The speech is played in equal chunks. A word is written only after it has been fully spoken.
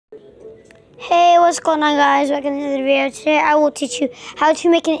what's going on, guys? Welcome to the video. Today I will teach you how to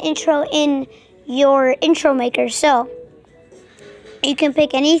make an intro in your intro maker. So you can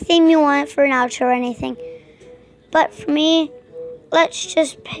pick any theme you want for an outro or anything, but for me, let's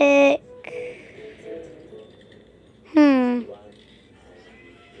just pick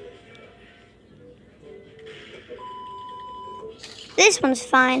this one's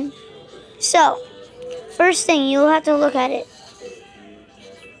fine. So first thing, you'll have to look at it.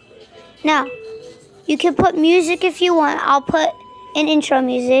 Now, you can put music if you want. I'll put an intro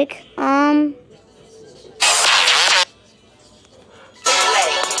music.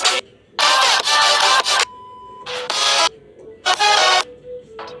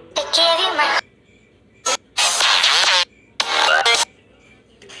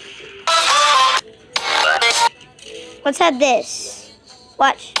 Let's have this.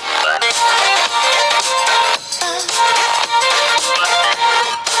 Watch.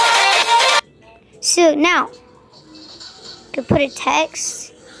 So now, you can put a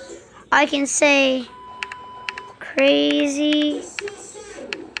text. I can say crazy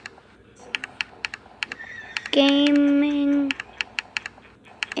gaming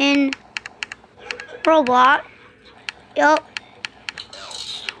in Roblox. Yup.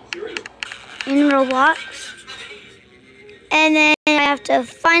 In Roblox. And then I have to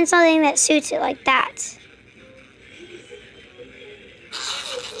find something that suits it like that.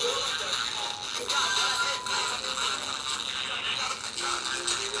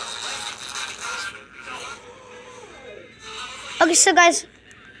 Okay, so guys,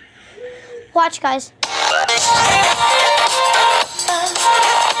 watch, guys.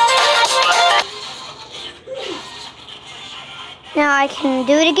 Now I can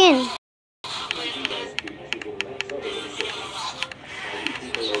do it again.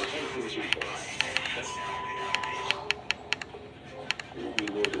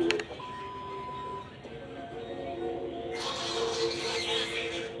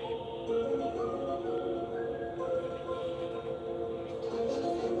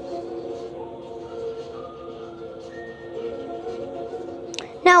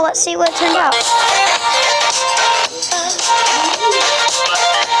 Now let's see what it turned out.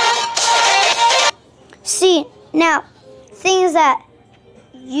 See, now, things that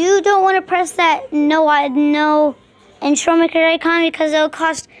you don't want to press that no intro maker icon because it'll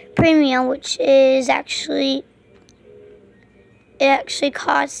cost premium, which is actually, it actually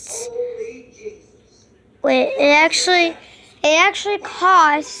costs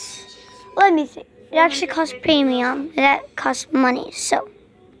premium. That costs money, so.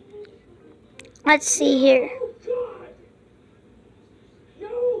 Let's see here.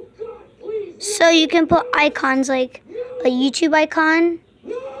 So you can put icons like a YouTube icon.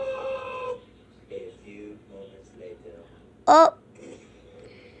 Oh.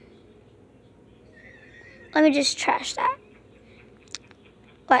 Let me just trash that.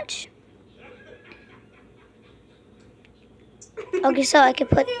 Watch. Okay, so I can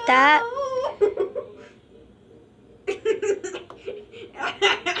put that.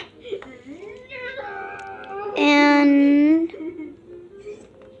 And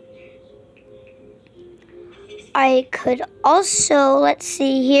I could also, let's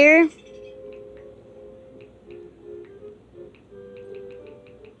see here.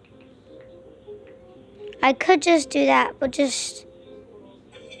 I could just do that, but just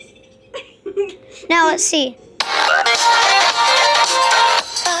now let's see.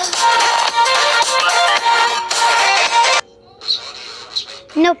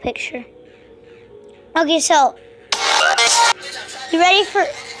 No picture. Okay, so you ready for,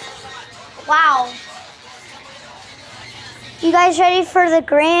 wow. You guys ready for the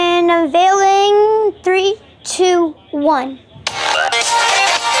grand unveiling? 3, 2, 1.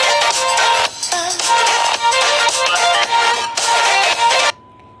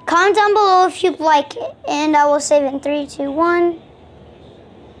 Comment down below if you like it, and I will save it in 3, 2, 1.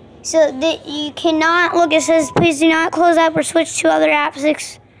 So you cannot, look, it says please do not close app or switch to other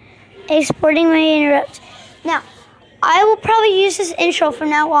apps. Exporting may interrupt. Now, I will probably use this intro from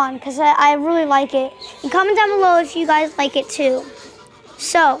now on because I really like it. And comment down below if you guys like it too.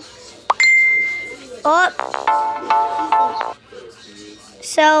 So,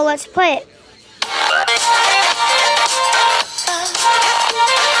 so let's play it.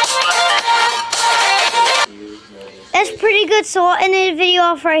 That's pretty good, so I'll end the video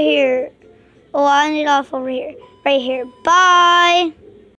off right here. Oh, I'll end it off over here. Right here. Bye.